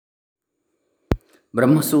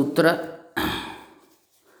Brahmasutra,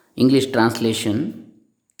 English translation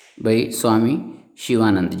by SwAmi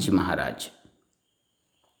ShivAnanda Ji Maharaj.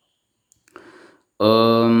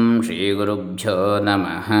 Om Shri Gurubhyo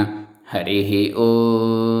Namaha Harihi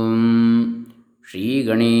Om Shri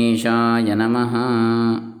Ganeshaya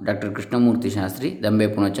Namaha. Dr. Krishnamurti Shastri,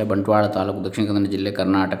 Dambe Punacha, Bantwala Taluk, Dakshin Kannada Jille,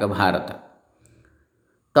 Karnataka, Bharata.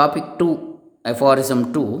 Topic 2,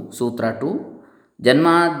 Aphorism 2, Sutra 2,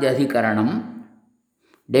 JanmaAdyasya.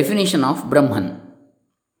 Definition of Brahman.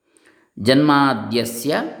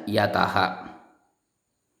 JanmaAdyasya yatah.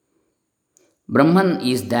 Brahman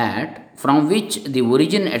is that from which the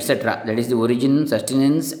origin, etc., that is the origin,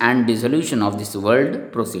 sustenance and dissolution of this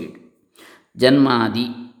world proceed.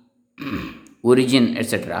 Janmadi, origin,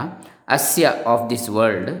 etc., asya, of this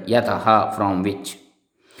world, yatah, from which.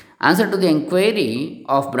 Answer to the inquiry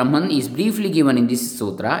of Brahman is briefly given in this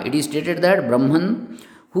sutra. It is stated that Brahman,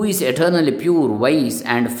 who is eternally pure, wise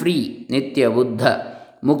and free, Nitya Buddha,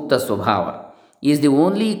 Mukta Swabhava, is the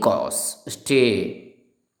only cause, stay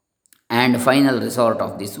and final resort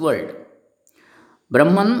of this world.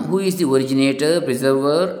 Brahman, who is the originator,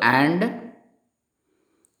 preserver and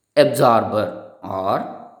absorber,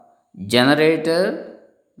 or generator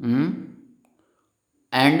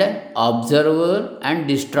and observer and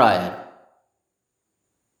destroyer.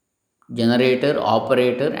 Generator,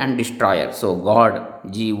 operator and destroyer. So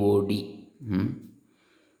God, G-O-D.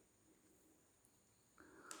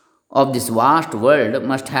 Of this vast world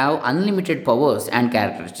must have unlimited powers and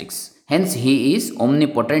characteristics. Hence he is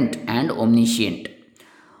omnipotent and omniscient.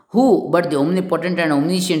 Who but the omnipotent and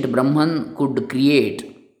omniscient Brahman could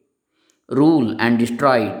create, rule and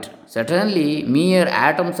destroy it? Certainly mere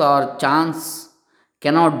atoms or chance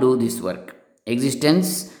cannot do this work.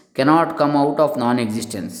 Existence cannot come out of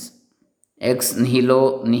non-existence. Ex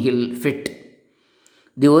nihilo nihil fit.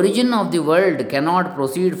 The origin of the world cannot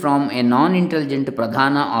proceed from a non-intelligent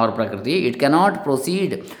pradhana or prakriti. It cannot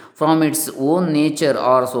proceed from its own nature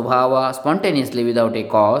or swabhava spontaneously without a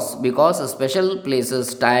cause, because special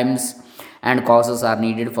places, times and causes are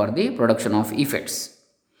needed for the production of effects.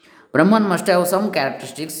 Brahman must have some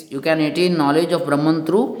characteristics. You can attain knowledge of Brahman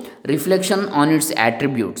through reflection on its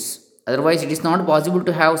attributes. Otherwise, it is not possible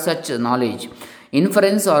to have such knowledge.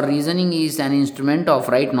 Inference or reasoning is an instrument of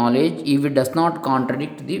right knowledge if it does not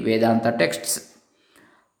contradict the Vedanta texts.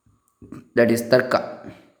 That is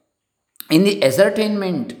Tarka. In the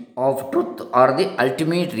ascertainment of truth or the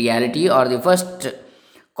ultimate reality or the first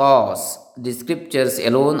cause, the scriptures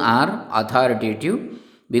alone are authoritative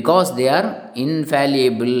because they are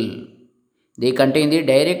infallible. They contain the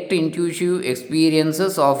direct intuitive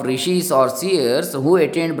experiences of rishis or seers who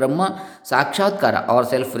attained Brahma Sakshatkara or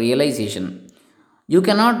self-realization. You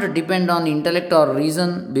cannot depend on intellect or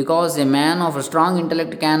reason, because a man of a strong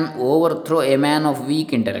intellect can overthrow a man of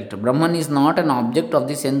weak intellect. Brahman is not an object of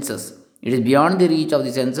the senses. It is beyond the reach of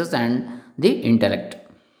the senses and the intellect.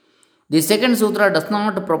 The second sutra does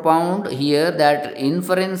not propound here that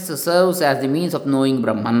inference serves as the means of knowing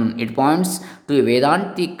Brahman. It points to a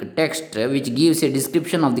Vedantic text which gives a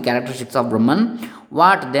description of the characteristics of Brahman.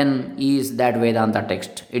 What then is that Vedanta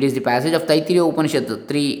text? It is the passage of Taittiriya Upanishad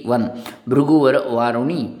 3.1. Bhrigu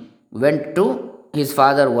Varuni went to his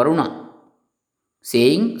father Varuna,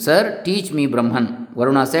 saying, "Sir, teach me Brahman."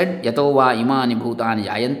 Varuna said, "Yato va imani bhutani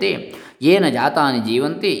jayante, yena jatani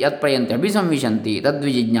jivanti, yat prayanti abhisamvishanti,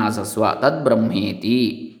 tadvijijnasasva, tad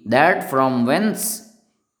brahmeti." That from whence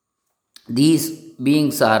these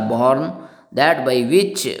beings are born, that by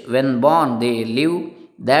which, when born, they live,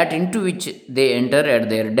 that into which they enter at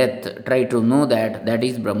their death, try to know that. That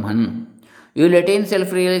is Brahman. You will attain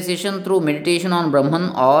self-realization through meditation on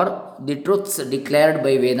Brahman or the truths declared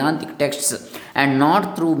by Vedantic texts, and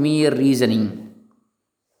not through mere reasoning.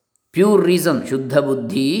 Pure reason, Shuddha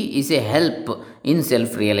Buddhi, is a help in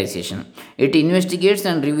self-realization. It investigates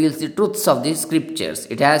and reveals the truths of the scriptures.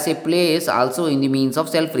 It has a place also in the means of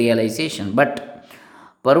self-realization. But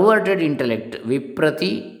perverted intellect,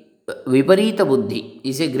 Viparita Buddhi,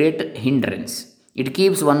 is a great hindrance. It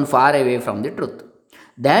keeps one far away from the truth.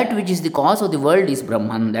 That which is the cause of the world is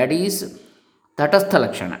Brahman, that is Tatastha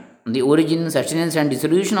Lakshana. The origin, sustenance and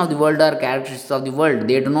dissolution of the world are characteristics of the world.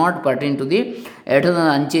 They do not pertain to the eternal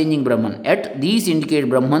unchanging Brahman. Yet these indicate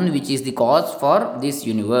Brahman, which is the cause for this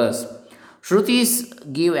universe.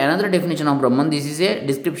 Shrutis give another definition of Brahman. This is a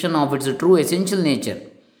description of its true essential nature.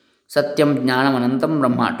 Satyam Jnanam Anantam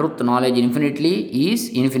Brahma. Truth, knowledge,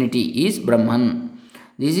 infinity is Brahman.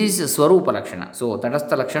 This is Swarupa Lakshana. So,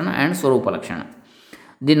 Tatastha Lakshana and Swarupa Lakshana.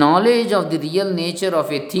 The knowledge of the real nature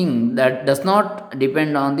of a thing that does not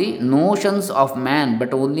depend on the notions of man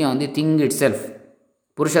but only on the thing itself.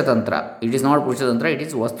 Purusha Tantra. It is not Purusha Tantra, it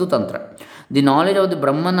is Vastu Tantra. The knowledge of the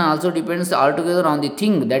Brahman also depends altogether on the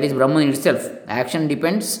thing, that is Brahman itself. Action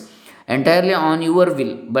depends entirely on your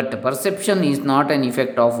will, but perception is not an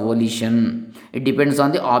effect of volition. It depends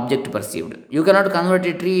on the object perceived. You cannot convert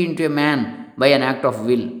a tree into a man by an act of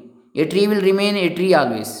will. A tree will remain a tree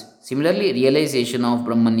always. Similarly, realization of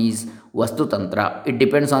Brahman is Vastu Tantra. It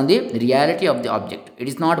depends on the reality of the object. It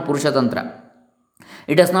is not Purusha Tantra.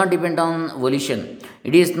 It does not depend on volition.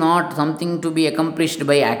 It is not something to be accomplished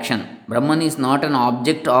by action. Brahman is not an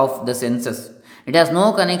object of the senses. It has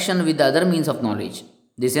no connection with the other means of knowledge.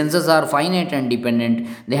 The senses are finite and dependent.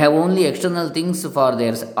 They have only external things for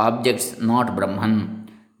their objects, not Brahman.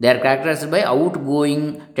 They are characterized by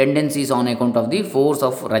outgoing tendencies on account of the force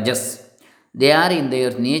of rajas. They are in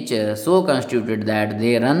their nature so constituted that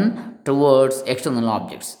they run towards external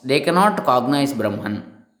objects. They cannot cognize Brahman.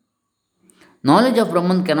 Knowledge of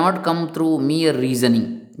Brahman cannot come through mere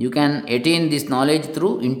reasoning. You can attain this knowledge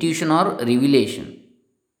through intuition or revelation.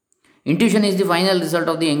 Intuition is the final result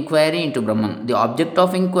of the inquiry into Brahman. The object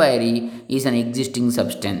of inquiry is an existing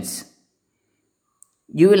substance.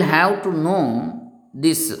 You will have to know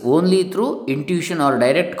this only through intuition or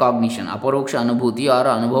direct cognition, aparoksha anubhuti or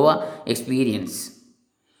anubhava experience.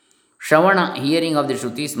 Shravana, hearing of the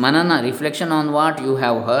Shrutis; Manana, reflection on what you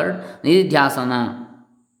have heard; Nididhyasana,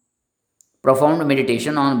 profound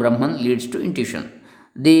meditation on Brahman, leads to intuition.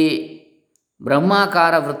 The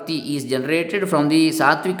Brahmakara vritti is generated from the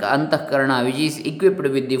Sattvic Antahkarana, which is equipped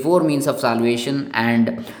with the four means of salvation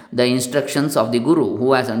and the instructions of the Guru,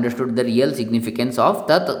 who has understood the real significance of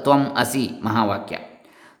Tat Tvam Asi Mahavakya.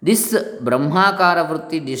 This Brahmakara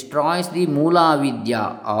vritti destroys the Mula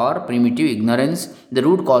Vidya or primitive ignorance, the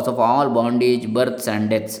root cause of all bondage, births,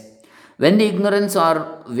 and deaths. When the ignorance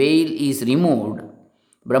or veil is removed,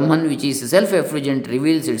 Brahman, which is self effulgent,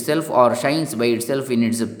 reveals itself or shines by itself in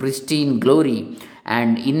its pristine glory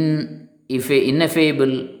and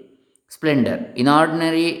ineffable splendor. In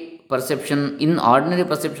ordinary perception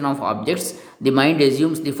of objects, the mind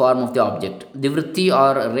assumes the form of the object. The vritti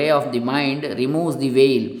or ray of the mind removes the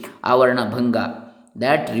veil, avarana bhanga,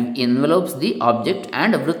 that envelopes the object,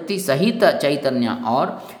 and vritti sahita chaitanya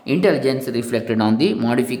or intelligence reflected on the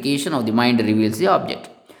modification of the mind reveals the object.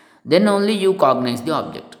 Then only you cognize the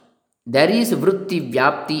object. There is vritti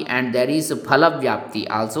vyapti and there is phala vyapti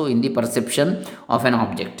also in the perception of an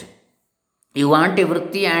object. You want a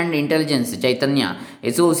vritti and intelligence, chaitanya,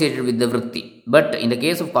 associated with the vritti. But in the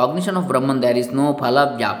case of cognition of Brahman, there is no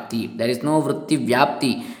phala vyapti, there is no vritti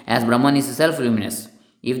vyapti, as Brahman is self-luminous.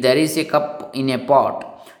 If there is a cup in a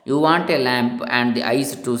pot, you want a lamp and the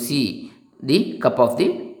eyes to see the cup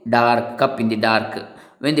in the dark.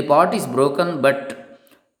 When the pot is broken, but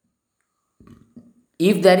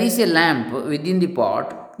if there is a lamp within the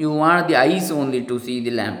pot, you want the eyes only to see the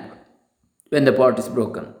lamp when the pot is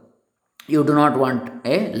broken. You do not want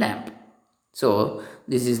a lamp. So,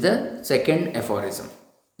 this is the second aphorism.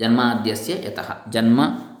 JanmaAdyasya yatah.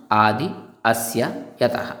 JanmaAdyasya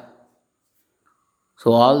yatah.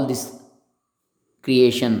 So, all this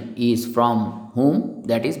creation is from whom?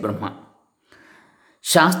 That is Brahma.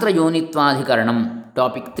 ShAstryOnitwAt,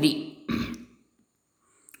 topic 3.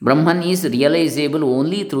 Brahman is realizable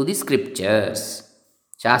only through the scriptures.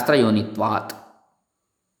 ShAstryOnitwAt.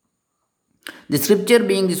 The scripture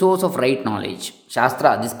being the source of right knowledge.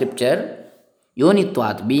 Shastra, the scripture.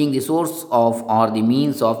 Yonitwat, being the source of or the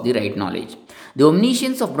means of the right knowledge. The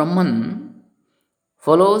omniscience of Brahman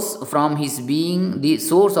follows from his being the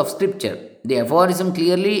source of scripture. The aphorism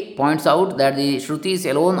clearly points out that the Shrutis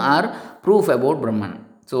alone are proof about Brahman.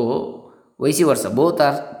 So, vice versa, both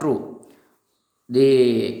are true.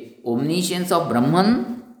 The omniscience of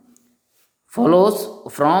Brahman follows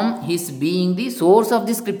from his being the source of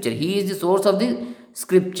the scripture. He is the source of the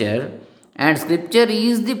scripture, and scripture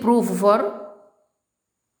is the proof for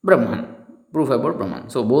Brahman, proof about Brahman.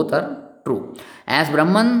 So both are true. As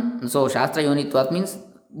Brahman, so ShAstryOnitwAt means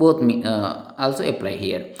both also apply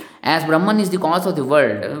here. As Brahman is the cause of the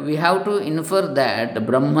world, we have to infer that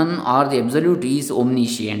Brahman or the Absolute is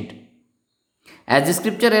omniscient. As the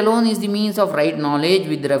scripture alone is the means of right knowledge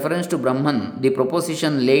with reference to Brahman, the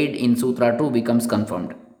proposition laid in Sutra 2 becomes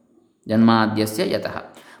confirmed. JanmaAdyasya yatah.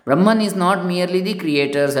 Brahman is not merely the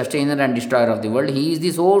creator, sustainer, and destroyer of the world. He is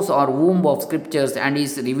the source or womb of scriptures and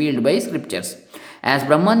is revealed by scriptures. As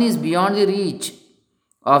Brahman is beyond the reach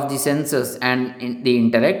of the senses and the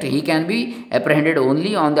intellect, he can be apprehended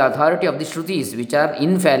only on the authority of the Shrutis, which are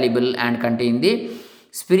infallible and contain the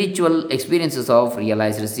spiritual experiences of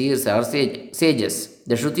realized seers or sages.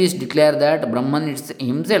 The Shrutis declare that Brahman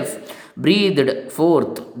himself breathed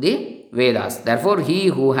forth the Vedas. Therefore, he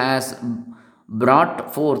who has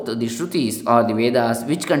brought forth the Shrutis or the Vedas,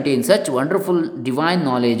 which contain such wonderful divine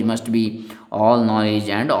knowledge, must be all knowledge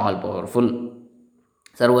and all powerful,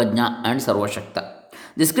 Sarvajna and Sarvashakta.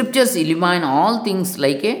 The scriptures illumine all things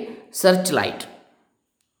like a searchlight.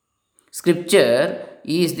 Scripture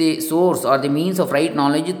is the source or the means of right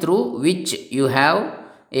knowledge through which you have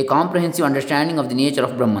a comprehensive understanding of the nature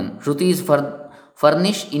of Brahman. Shrutis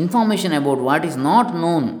furnish information about what is not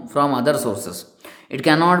known from other sources. It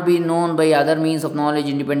cannot be known by other means of knowledge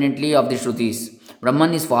independently of the Shrutis.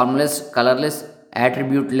 Brahman is formless, colorless,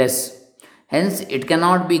 attributeless. Hence, it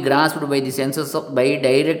cannot be grasped by the senses by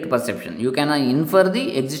direct perception. You can infer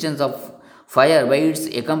the existence of fire by its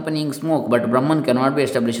accompanying smoke, but Brahman cannot be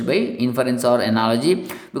established by inference or analogy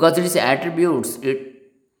because it is attributeless,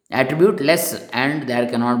 and there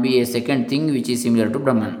cannot be a second thing which is similar to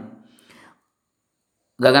Brahman.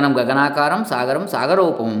 Gaganam Gaganakaram Sagaram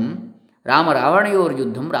Sagaropam Rama Ravanayor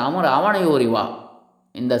Yuddham Rama Ravanayoriva.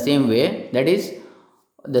 In the same way, that is,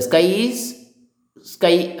 the sky is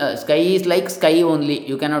like sky only.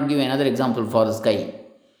 You cannot give another example for the sky.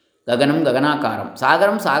 Gaganam Gaganakaram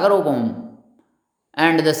Sagaram Sagaropam.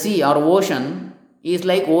 And the sea or ocean is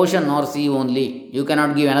like ocean or sea only. You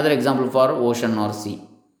cannot give another example for ocean or sea.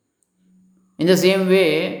 In the same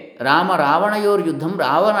way, Rama Ravanayor Yuddham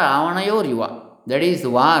Ravana Ravanayor Yuva. That is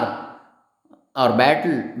war or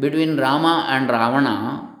battle between Rama and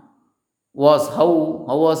Ravana was how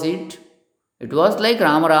was it? It was like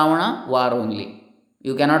Rama Ravana war only.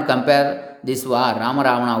 You cannot compare this war, Rama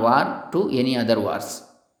Ravana war, to any other wars.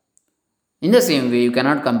 In the same way, you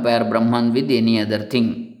cannot compare Brahman with any other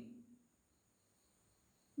thing.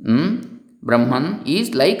 Brahman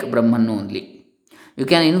is like Brahman only. You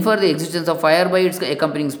can infer the existence of fire by its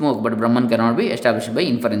accompanying smoke, but Brahman cannot be established by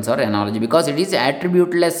inference or analogy because it is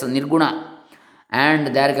attributeless, nirguna, and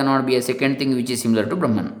there cannot be a second thing which is similar to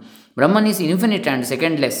Brahman. Brahman is infinite and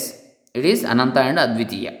secondless. It is Ananta and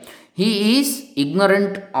Advitiya. He is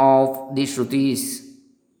ignorant of the Shrutis,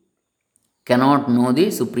 cannot know the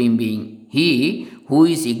Supreme Being. He who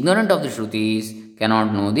is ignorant of the Shrutis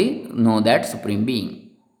cannot know that Supreme Being.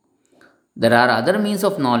 There are other means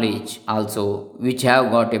of knowledge also which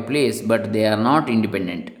have got a place, but they are not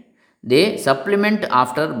independent. They supplement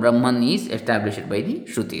after Brahman is established by the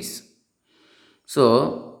Shrutis.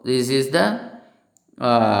 So this is the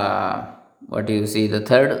the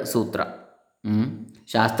third sutra,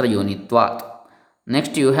 ShAstryOnitwAt.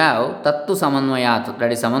 Next you have Tattu Samanvayat,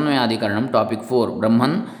 that is Samanvayadikaranam, topic 4,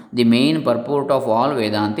 Brahman, the main purport of all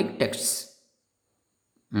Vedantic texts.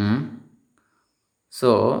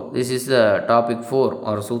 So this is the topic 4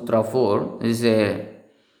 or sutra 4. This is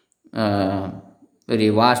a very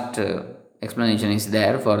vast explanation is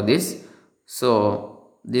there for this.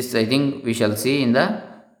 So this I think we shall see in the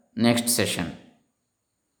next session.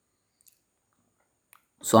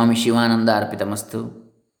 SwAmi ShivAnanda arpitamastu.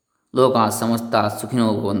 लोका समस्ता सुखिनो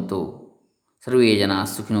भवन्तु सर्वे जनाः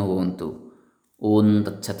सुखिनो भवन्तु ओम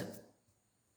तत्सत्।